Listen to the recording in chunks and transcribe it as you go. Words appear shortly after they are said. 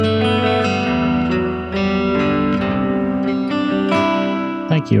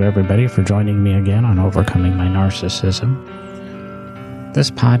Thank you, everybody, for joining me again on Overcoming My Narcissism. This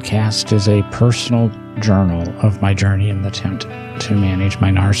podcast is a personal journal of my journey in the attempt to manage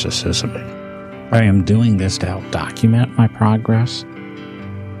my narcissism. I am doing this to help document my progress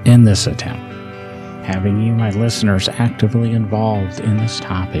in this attempt. Having you, my listeners, actively involved in this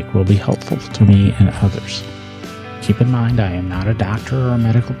topic will be helpful to me and others. Keep in mind, I am not a doctor or a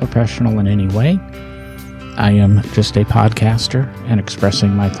medical professional in any way. I am just a podcaster and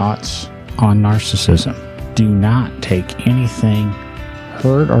expressing my thoughts on narcissism. Do not take anything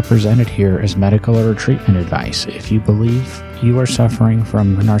heard or presented here as medical or treatment advice. If you believe you are suffering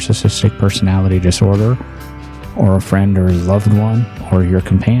from narcissistic personality disorder, or a friend or loved one or your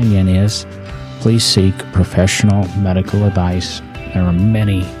companion is, please seek professional medical advice. There are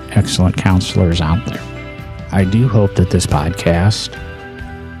many excellent counselors out there. I do hope that this podcast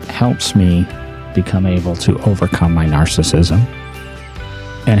helps me become able to overcome my narcissism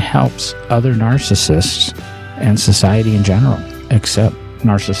and helps other narcissists and society in general accept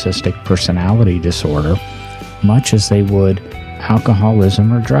narcissistic personality disorder much as they would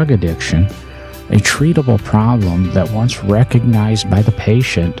alcoholism or drug addiction, a treatable problem that once recognized by the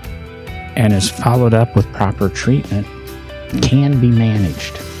patient and is followed up with proper treatment can be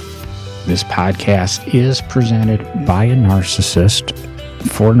managed. This podcast is presented by a narcissist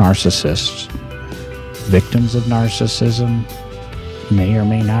for narcissists. Victims of narcissism may or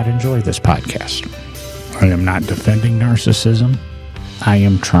may not enjoy this podcast. I am not defending narcissism. I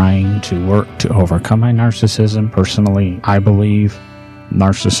am trying to work to overcome my narcissism. Personally, I believe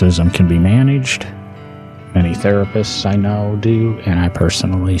narcissism can be managed. Many therapists I know do, and I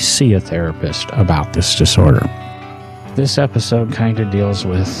personally see a therapist about this disorder. This episode kind of deals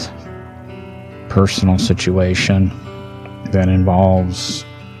with personal situation that involves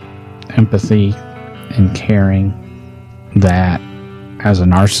empathy and caring that as a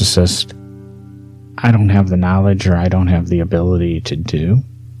narcissist, I don't have the knowledge or I don't have the ability to do.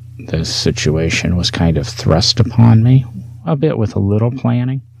 This situation was kind of thrust upon me, a bit with a little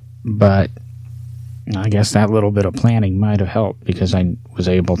planning, but I guess that little bit of planning might have helped because I was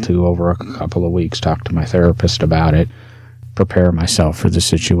able to, over a couple of weeks, talk to my therapist about it, prepare myself for the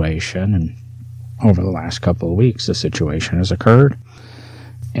situation, and over the last couple of weeks, the situation has occurred,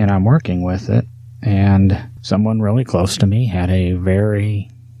 and I'm working with it. And someone really close to me had a very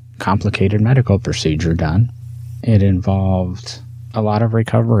complicated medical procedure done. It involved a lot of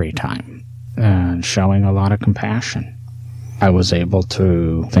recovery time and showing a lot of compassion. I was able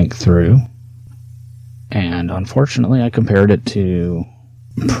to think through, and unfortunately I compared it to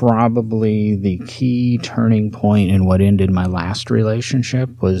probably the key turning point in what ended my last relationship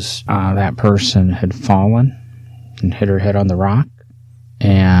was that person had fallen and hit her head on the rock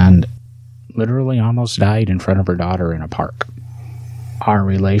and literally almost died in front of her daughter in a park. Our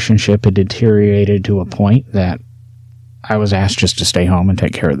relationship had deteriorated to a point that I was asked just to stay home and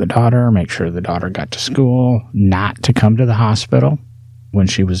take care of the daughter, make sure the daughter got to school, not to come to the hospital. When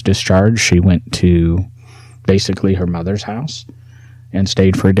she was discharged, she went to basically her mother's house and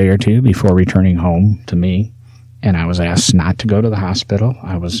stayed for a day or two before returning home to me. And I was asked not to go to the hospital.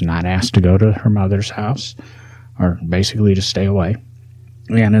 I was not asked to go to her mother's house, or basically to stay away.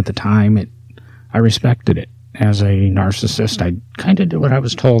 And at the time, I respected it. As a narcissist, I kind of did what I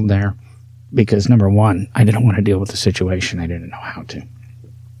was told there because, number one, I didn't want to deal with the situation. I didn't know how to.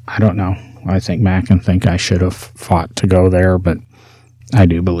 I don't know. I think Mac can think I should have fought to go there, but I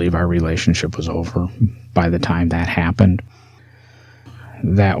do believe our relationship was over by the time that happened.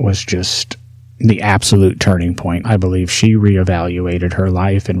 That was just the absolute turning point. I believe she reevaluated her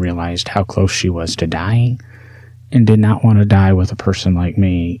life and realized how close she was to dying and did not want to die with a person like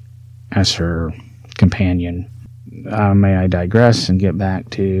me as her companion. May I digress and get back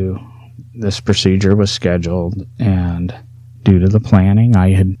to this procedure was scheduled, and due to the planning, I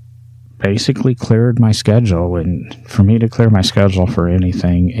had basically cleared my schedule, and for me to clear my schedule for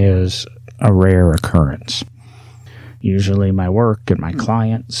anything is a rare occurrence. Usually my work and my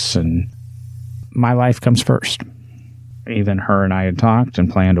clients and my life comes first. Even her and I had talked and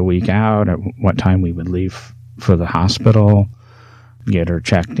planned a week out at what time we would leave for the hospital, get her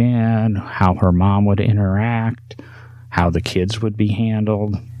checked in, how her mom would interact, how the kids would be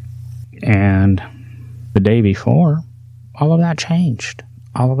handled. And the day before, all of that changed.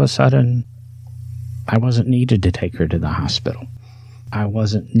 All of a sudden, I wasn't needed to take her to the hospital. I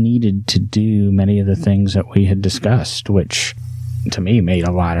wasn't needed to do many of the things that we had discussed, which to me made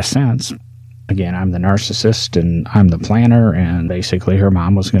a lot of sense. Again, I'm the narcissist and I'm the planner, and basically her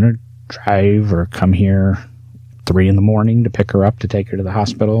mom was going to drive or come here 3 a.m. to pick her up to take her to the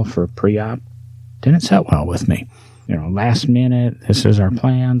hospital for pre-op. Didn't set well with me. last minute, this is our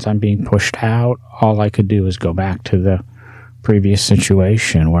plans, I'm being pushed out. All I could do is go back to the previous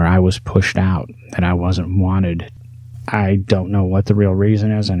situation where I was pushed out, that I wasn't wanted. I don't know what the real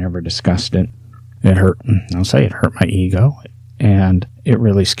reason is. I never discussed it. It hurt, I'll say it hurt my ego. And it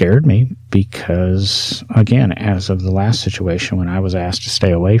really scared me because, again, as of the last situation when I was asked to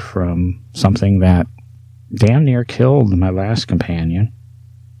stay away from something that damn near killed my last companion,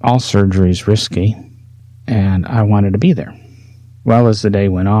 all surgery is risky, and I wanted to be there. Well, as the day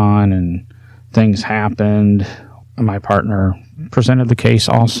went on and things happened, my partner presented the case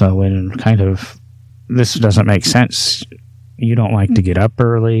also in kind of, this doesn't make sense. You don't like to get up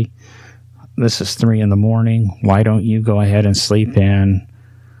early. This is 3 a.m. Why don't you go ahead and sleep in?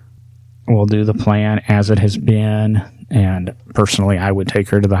 We'll do the plan as it has been. And personally, I would take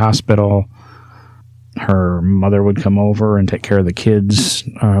her to the hospital. Her mother would come over and take care of the kids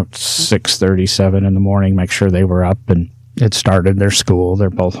 6:37 in the morning, make sure they were up and had started their school. They're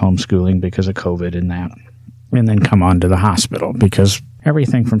both homeschooling because of COVID and that. And then come on to the hospital because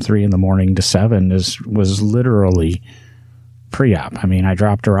everything from 3 a.m. to 7 was literally pre-op. I mean, I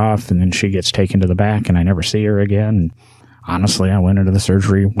dropped her off and then she gets taken to the back and I never see her again. And honestly, I went into the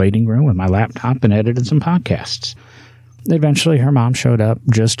surgery waiting room with my laptop and edited some podcasts. Eventually, her mom showed up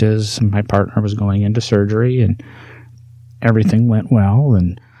just as my partner was going into surgery, and everything went well,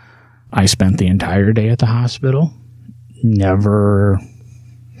 and I spent the entire day at the hospital, never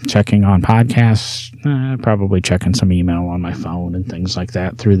checking on podcasts, probably checking some email on my phone and things like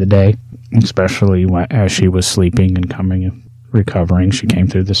that through the day, especially as she was sleeping and recovering. She came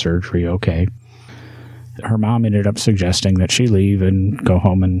through the surgery okay. Her mom ended up suggesting that she leave and go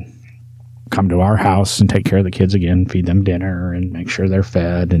home and come to our house and take care of the kids again, feed them dinner and make sure they're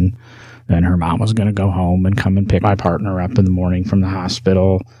fed. And then her mom was going to go home and come and pick my partner up in the morning from the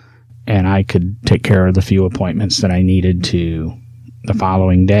hospital. And I could take care of the few appointments that I needed to the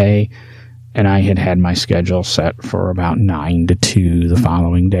following day. And I had my schedule set for about 9 to 2 the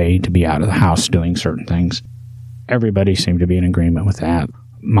following day to be out of the house doing certain things. Everybody seemed to be in agreement with that.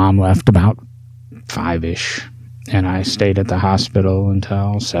 Mom left about 5-ish. And I stayed at the hospital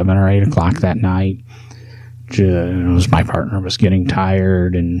until 7 or 8 o'clock that night. My partner was getting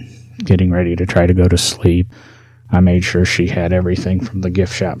tired and getting ready to try to go to sleep. I made sure she had everything from the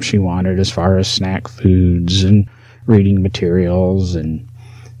gift shop she wanted as far as snack foods and reading materials, and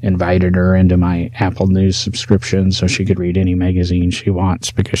invited her into my Apple News subscription so she could read any magazine she wants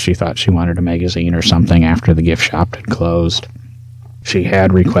because she thought she wanted a magazine or something after the gift shop had closed. She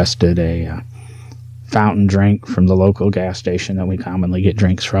had requested a fountain drink from the local gas station that we commonly get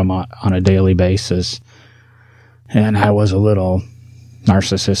drinks from on a daily basis. And I was a little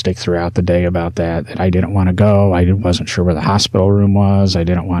narcissistic throughout the day about that I didn't want to go. I wasn't sure where the hospital room was. I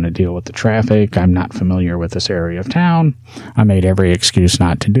didn't want to deal with the traffic. I'm not familiar with this area of town. I made every excuse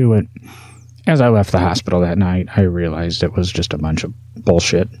not to do it. As I left the hospital that night, I realized it was just a bunch of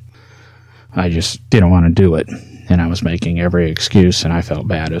bullshit. I just didn't want to do it. And I was making every excuse, and I felt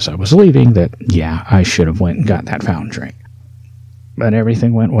bad as I was leaving that, I should have went and got that fountain drink. But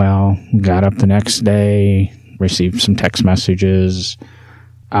everything went well. Got up the next day, received some text messages.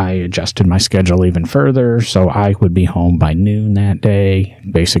 I adjusted my schedule even further so I would be home by noon that day.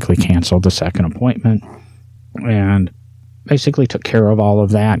 Basically canceled the second appointment and basically took care of all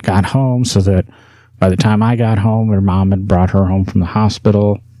of that. Got home so that by the time I got home, her mom had brought her home from the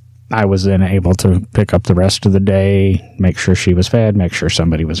hospital. I was then able to pick up the rest of the day, make sure she was fed, make sure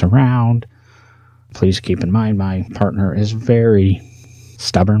somebody was around. Please keep in mind, my partner is very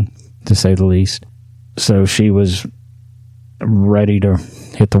stubborn, to say the least. So she was ready to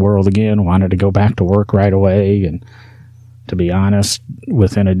hit the world again, wanted to go back to work right away. And to be honest,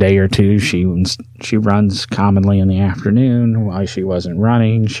 within a day or two, she runs commonly in the afternoon. While she wasn't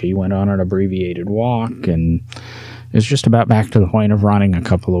running, she went on an abbreviated walk and is just about back to the point of running a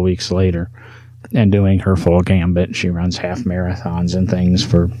couple of weeks later and doing her full gambit. She runs half marathons and things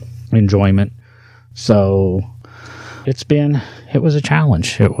for enjoyment. So it was a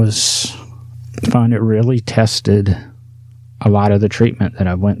challenge. It was fun. It really tested a lot of the treatment that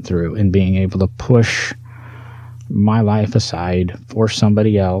I went through and being able to push my life aside for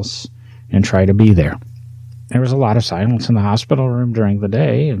somebody else and try to be there. There was a lot of silence in the hospital room during the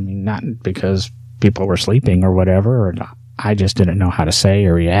day. I mean, not because people were sleeping or whatever, or I just didn't know how to say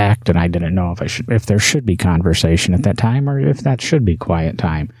or react, and I didn't know if there should be conversation at that time or if that should be quiet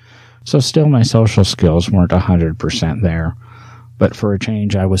time. So still my social skills weren't 100% there, but for a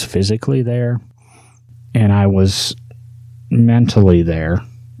change I was physically there and I was mentally there.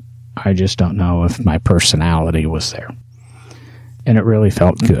 I just don't know if my personality was there. And it really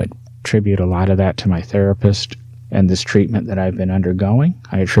felt good. Attribute a lot of that to my therapist And this treatment that I've been undergoing,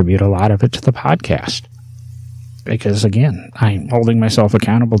 I attribute a lot of it to the podcast. Because, again, I'm holding myself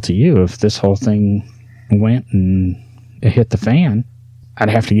accountable to you. If this whole thing went and it hit the fan, I'd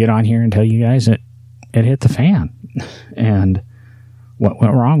have to get on here and tell you guys it hit the fan and what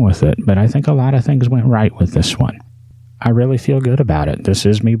went wrong with it. But I think a lot of things went right with this one. I really feel good about it. This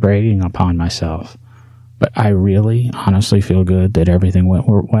is me bragging upon myself. But I really, honestly feel good that everything went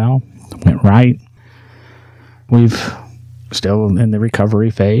well, went right. We've still in the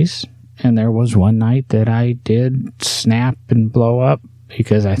recovery phase. And there was one night that I did snap and blow up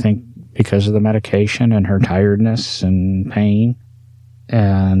because I think because of the medication and her tiredness and pain.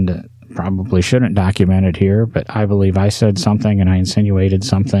 And probably shouldn't document it here, but I believe I said something and I insinuated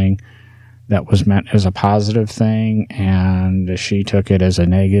something that was meant as a positive thing, and she took it as a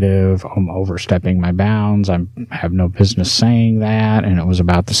negative. I'm overstepping my bounds. I have no business saying that, and it was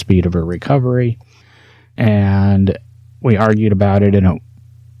about the speed of her recovery. And we argued about it, and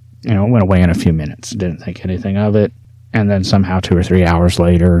it went away in a few minutes. Didn't think anything of it. And then somehow 2 or 3 hours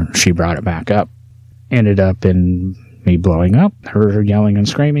later, she brought it back up. Ended up in me blowing up, her yelling and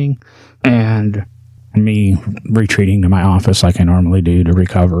screaming, and me retreating to my office like I normally do to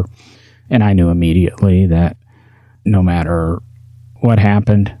recover. And I knew immediately that no matter what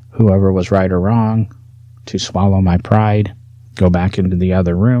happened, whoever was right or wrong, to swallow my pride, go back into the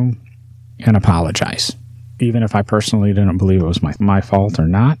other room, and apologize. Even if I personally didn't believe it was my fault or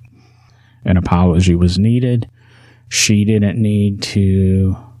not, an apology was needed. She didn't need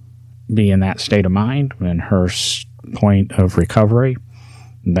to be in that state of mind when her point of recovery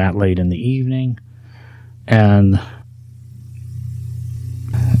that late in the evening. And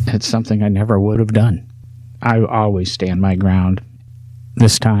it's something I never would have done. I always stand my ground.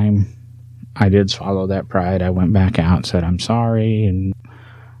 This time, I did swallow that pride. I went back out and said, I'm sorry, and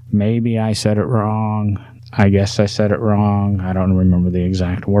maybe I said it wrong. I guess I said it wrong. I don't remember the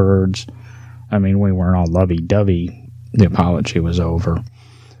exact words. I mean, we weren't all lovey-dovey. The apology was over.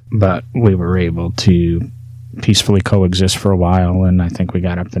 But we were able to peacefully coexist for a while, and I think we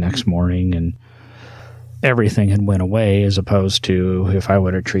got up the next morning, and everything had went away, as opposed to if I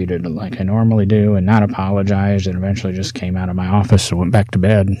would have treated it like I normally do and not apologized and eventually just came out of my office and went back to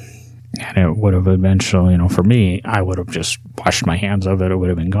bed. And it would have eventually, for me, I would have just washed my hands of it. It would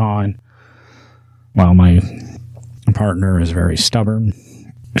have been gone. Well, my partner is very stubborn.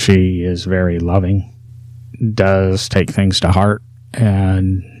 She is very loving, does take things to heart,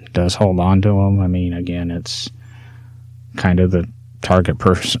 and does hold on to them. I mean, again, it's kind of the target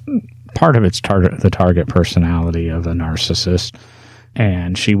person. Part of it's the target personality of a narcissist,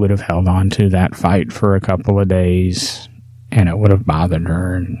 and she would have held on to that fight for a couple of days, and it would have bothered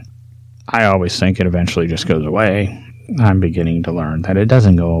her. And I always think it eventually just goes away. I'm beginning to learn that it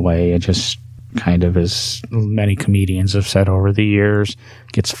doesn't go away. It just kind of, as many comedians have said over the years,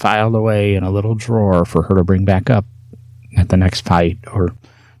 gets filed away in a little drawer for her to bring back up at the next fight or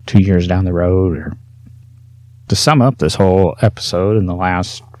 2 years down the road. Or to sum up this whole episode in the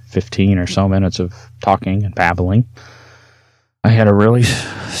last 15 or so minutes of talking and babbling, I had a really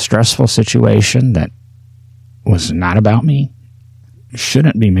stressful situation that was not about me,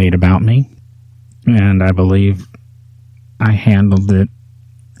 shouldn't be made about me, and I believe I handled it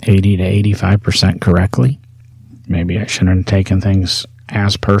 80 to 85% correctly. Maybe I shouldn't have taken things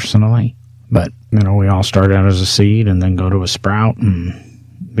as personally, but we all start out as a seed and then go to a sprout and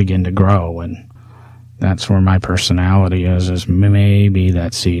begin to grow, and that's where my personality is maybe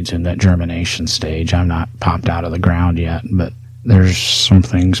that seed's in that germination stage. I'm not popped out of the ground yet, but there's some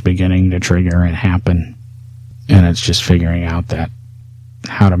things beginning to trigger and happen, and it's just figuring out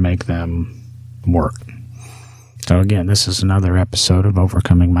how to make them work. So again, this is another episode of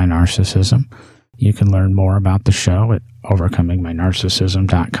Overcoming My Narcissism. You can learn more about the show at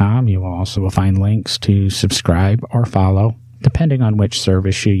overcomingmynarcissism.com. You will also find links to subscribe or follow, depending on which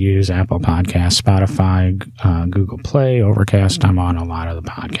service you use: Apple Podcasts, Spotify, Google Play, Overcast. I'm on a lot of the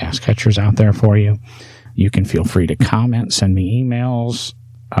podcast catchers out there for you. You can feel free to comment, send me emails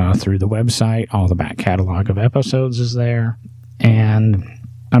through the website. All the back catalog of episodes is there. And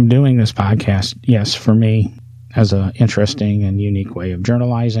I'm doing this podcast, yes, for me, as an interesting and unique way of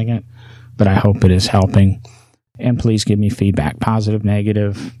journalizing it, but I hope it is helping. And please give me feedback, positive,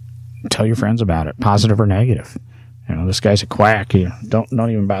 negative. Tell your friends about it, positive or negative. This guy's a quack. You don't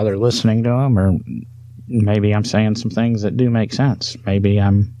even bother listening to him. Or maybe I'm saying some things that do make sense. Maybe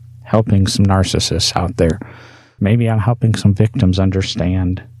I'm helping some narcissists out there. Maybe I'm helping some victims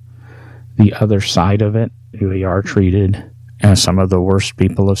understand the other side of it, who they are treated as some of the worst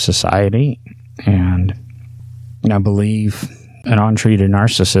people of society. And I believe an untreated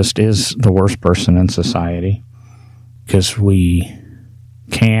narcissist is the worst person in society. because we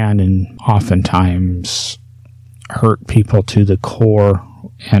can and oftentimes hurt people to the core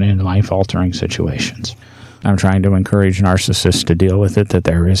and in life-altering situations. I'm trying to encourage narcissists to deal with it, that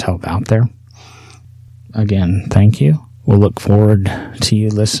there is help out there. Again, thank you. We'll look forward to you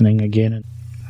listening again.